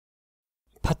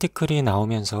파티클이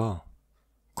나오면서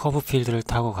커브 필드를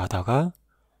타고 가다가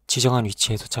지정한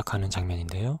위치에 도착하는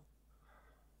장면인데요.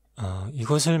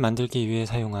 이것을 만들기 위해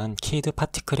사용한 키드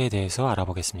파티클에 대해서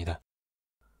알아보겠습니다.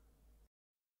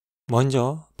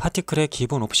 먼저 파티클의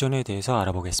기본 옵션에 대해서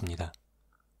알아보겠습니다.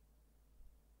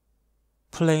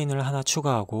 플레인을 하나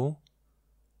추가하고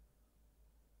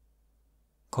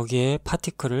거기에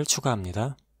파티클을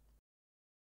추가합니다.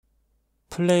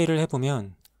 플레이를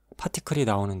해보면 파티클이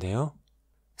나오는데요.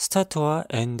 스타트와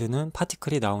엔드는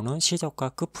파티클이 나오는 시작과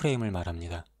끝 프레임을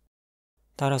말합니다.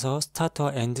 따라서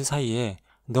스타트와 엔드 사이에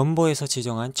넘버에서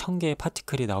지정한 1000개의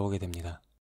파티클이 나오게 됩니다.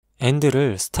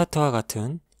 엔드를 스타트와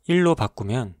같은 1로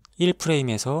바꾸면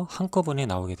 1프레임에서 한꺼번에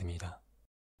나오게 됩니다.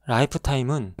 라이프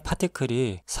타임은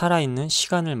파티클이 살아있는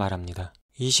시간을 말합니다.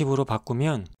 20으로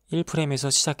바꾸면 1프레임에서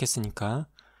시작했으니까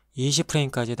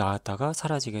 20프레임까지 나왔다가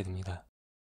사라지게 됩니다.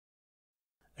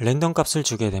 랜덤 값을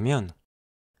주게 되면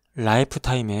라이프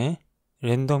타임에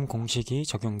랜덤 공식이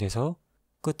적용돼서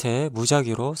끝에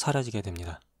무작위로 사라지게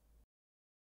됩니다.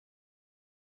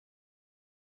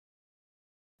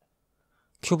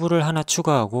 큐브를 하나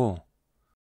추가하고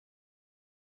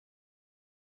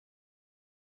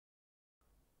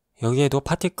여기에도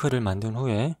파티클을 만든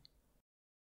후에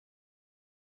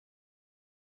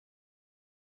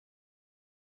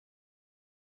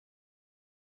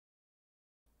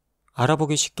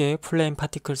알아보기 쉽게 플레인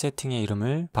파티클 세팅의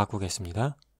이름을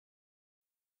바꾸겠습니다.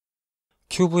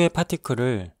 큐브의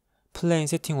파티클을 플레인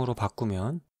세팅으로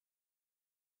바꾸면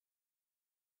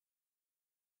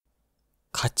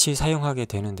같이 사용하게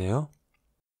되는데요.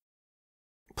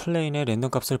 플레인의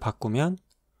랜덤 값을 바꾸면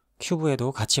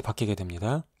큐브에도 같이 바뀌게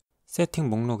됩니다. 세팅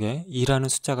목록에 2라는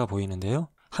숫자가 보이는데요.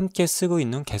 함께 쓰고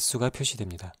있는 개수가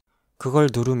표시됩니다. 그걸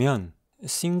누르면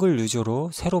싱글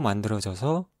유저로 새로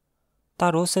만들어져서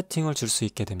따로 세팅을 줄 수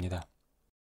있게 됩니다.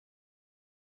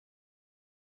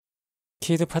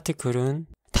 키드 파티클은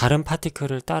다른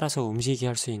파티클을 따라서 움직이게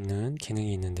할 수 있는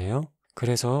기능이 있는데요.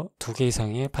 그래서 2개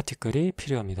이상의 파티클이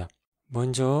필요합니다.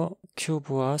 먼저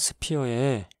큐브와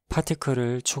스피어에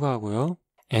파티클을 추가하고요.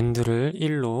 엔드를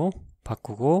 1로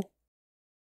바꾸고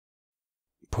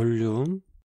볼륨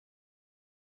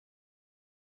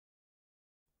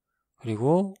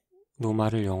그리고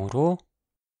노말을 0으로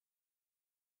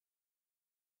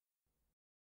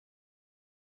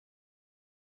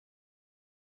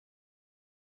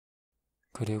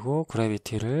그리고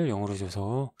그래비티를 0으로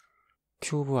줘서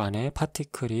큐브 안에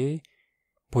파티클이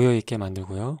모여있게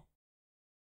만들고요.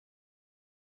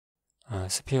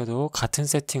 스피어도 같은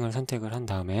세팅을 선택을 한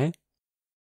다음에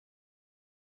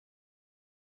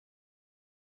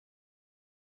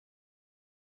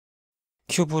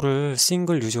큐브를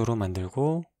싱글 유저로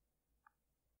만들고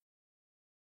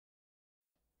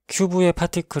큐브의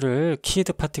파티클을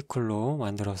키드 파티클로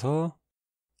만들어서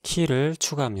키를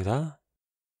추가합니다.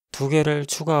 2개를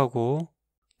추가하고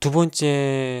두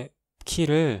번째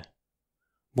키를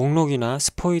목록이나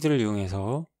스포이드를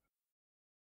이용해서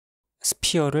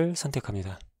스피어를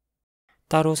선택합니다.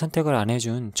 따로 선택을 안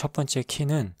해준 첫 번째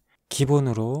키는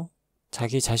기본으로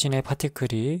자기 자신의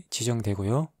파티클이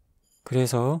지정되고요.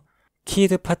 그래서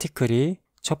키드 파티클이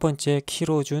첫 번째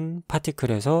키로 준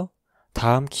파티클에서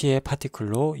다음 키의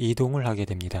파티클로 이동을 하게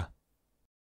됩니다.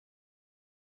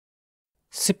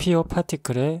 스피어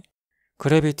파티클에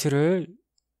그래비티를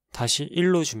다시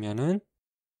 1로 주면은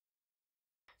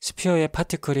스피어의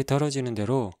파티클이 떨어지는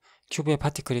대로 큐브의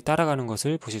파티클이 따라가는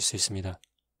것을 보실 수 있습니다.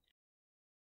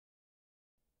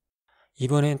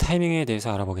 이번엔 타이밍에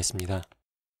대해서 알아보겠습니다.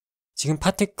 지금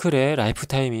파티클의 라이프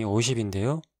타임이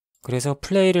 50인데요. 그래서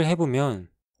플레이를 해보면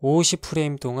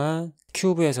 50프레임 동안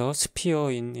큐브에서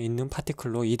스피어에 있는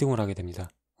파티클로 이동을 하게 됩니다.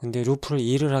 근데 루프를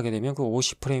 2를 하게 되면 그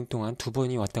 50프레임 동안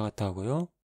 2번이 왔다 갔다 하고요.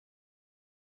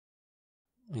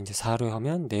 이제 4로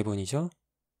하면 4번이죠.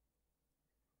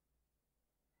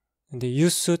 근데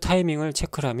유스 타이밍을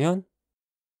체크를 하면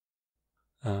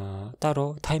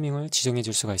따로 타이밍을 지정해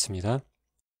줄 수가 있습니다.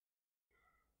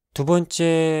 두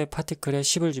번째 파티클에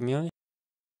 10을 주면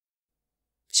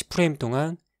 10프레임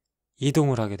동안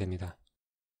이동을 하게 됩니다.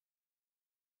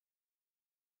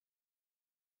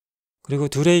 그리고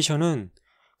듀레이션은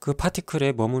그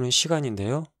파티클에 머무는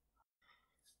시간인데요.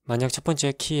 만약 첫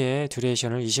번째 키에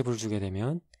듀레이션을 20을 주게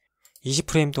되면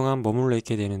 20프레임 동안 머물러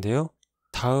있게 되는데요.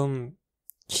 다음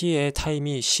키의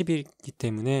타임이 10이기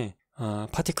때문에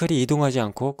파티클이 이동하지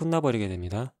않고 끝나버리게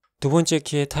됩니다. 두 번째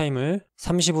키의 타임을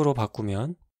 30으로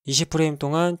바꾸면 20프레임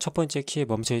동안 첫 번째 키에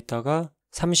멈춰 있다가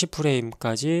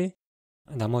 30프레임까지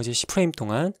나머지 10프레임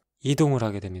동안 이동을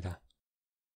하게 됩니다.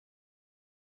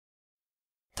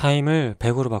 타임을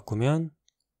 100으로 바꾸면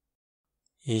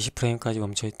 20프레임까지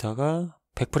멈춰 있다가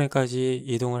 100프레임까지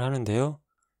이동을 하는데요.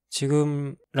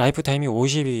 지금 라이프 타임이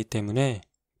 50이기 때문에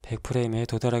 100프레임에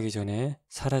도달하기 전에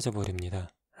사라져 버립니다.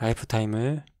 라이프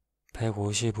타임을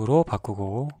 150으로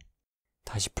바꾸고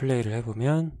다시 플레이를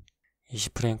해보면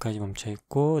 20프레임까지 멈춰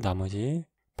있고 나머지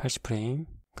 80프레임,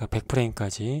 그러니까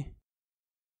 100프레임까지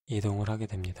이동을 하게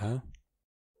됩니다.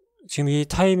 지금 이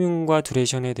타이밍과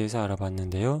듀레이션에 대해서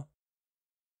알아봤는데요.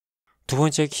 두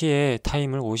번째 키의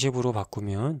타임을 50으로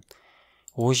바꾸면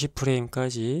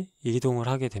 50프레임까지 이동을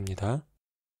하게 됩니다.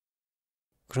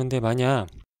 그런데 만약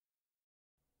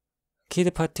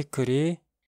키드 파티클이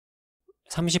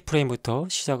 30프레임부터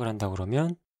시작을 한다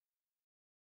그러면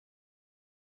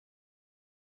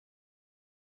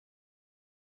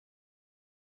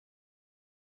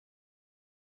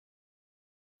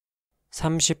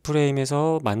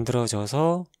 30프레임에서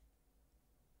만들어져서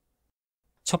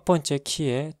첫 번째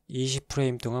키에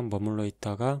 20프레임 동안 머물러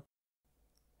있다가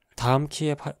다음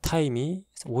키의 타임이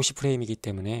 50프레임이기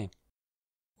때문에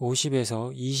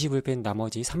 50에서 20을 뺀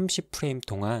나머지 30프레임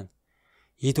동안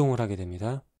이동을 하게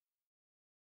됩니다.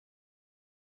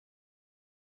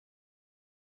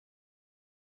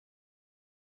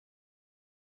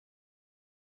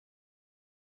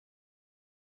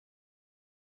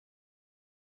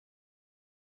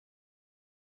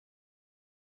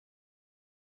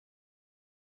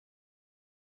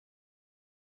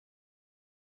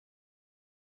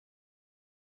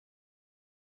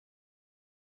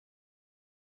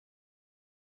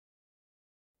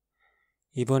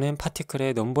 이번엔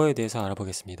파티클의 넘버에 대해서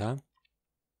알아보겠습니다.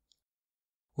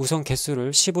 우선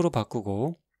개수를 10으로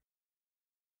바꾸고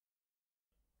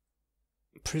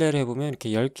플레이를 해보면 이렇게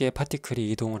 10개의 파티클이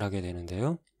이동을 하게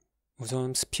되는데요.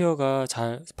 우선 스피어가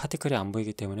파티클이 안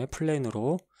보이기 때문에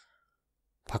플랜으로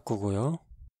바꾸고요.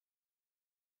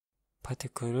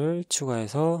 파티클을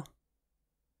추가해서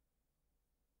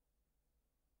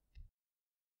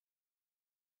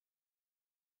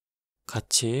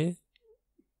같이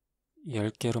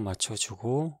 10개로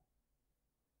맞춰주고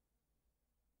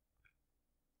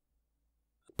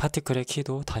파티클의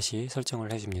키도 다시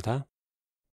설정을 해줍니다.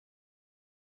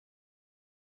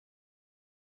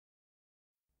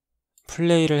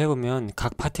 플레이를 해보면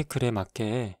각 파티클에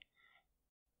맞게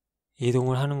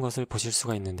이동을 하는 것을 보실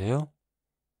수가 있는데요.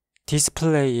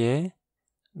 디스플레이에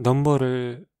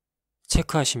넘버를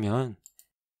체크하시면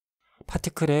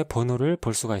파티클의 번호를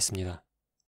볼 수가 있습니다.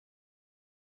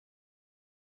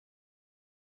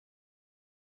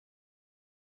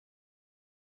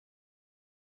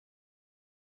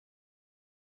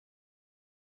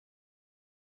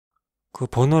 그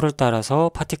번호를 따라서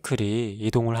파티클이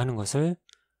이동을 하는 것을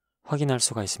확인할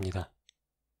수가 있습니다.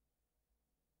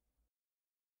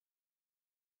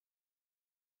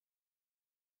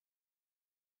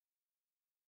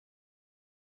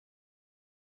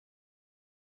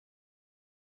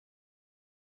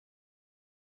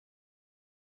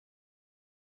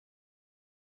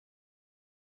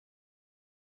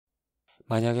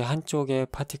 만약에 한쪽에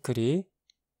파티클이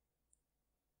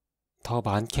더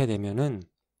많게 되면은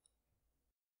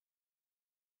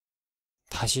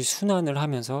다시 순환을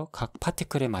하면서 각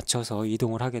파티클에 맞춰서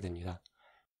이동을 하게 됩니다.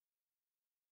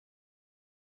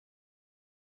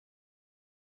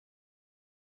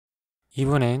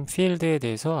 이번엔 필드에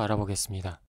대해서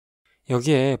알아보겠습니다.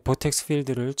 여기에 보텍스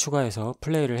필드를 추가해서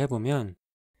플레이를 해보면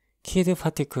키드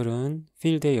파티클은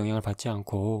필드에 영향을 받지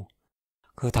않고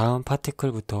그 다음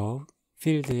파티클부터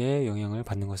필드에 영향을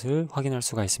받는 것을 확인할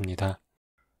수가 있습니다.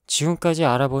 지금까지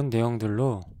알아본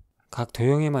내용들로 각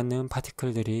도형에 맞는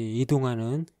파티클들이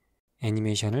이동하는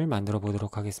애니메이션을 만들어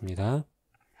보도록 하겠습니다.